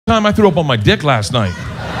time I threw up on my dick last night.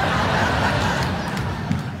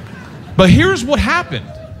 But here's what happened.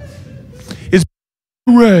 Is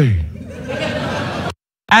Ray.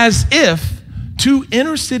 As if two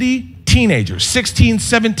inner city teenagers, 16,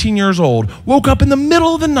 17 years old, woke up in the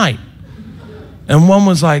middle of the night. And one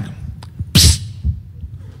was like, psst,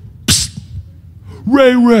 psst,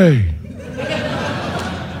 Ray,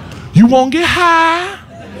 you won't get high?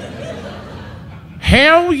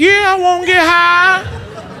 Hell yeah, I won't get high.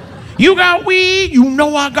 You got weed? You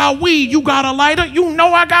know I got weed. You got a lighter? You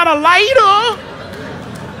know I got a lighter.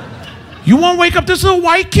 You won't wake up this little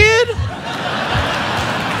white kid?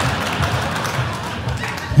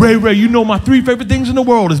 Ray, you know my 3 favorite things in the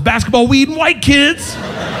world is basketball, weed, and white kids.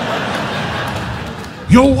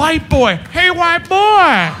 Yo, white boy. Hey, white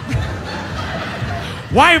boy.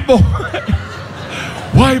 White boy.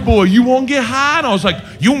 White boy, you won't get high? And I was like,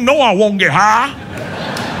 you know I won't get high.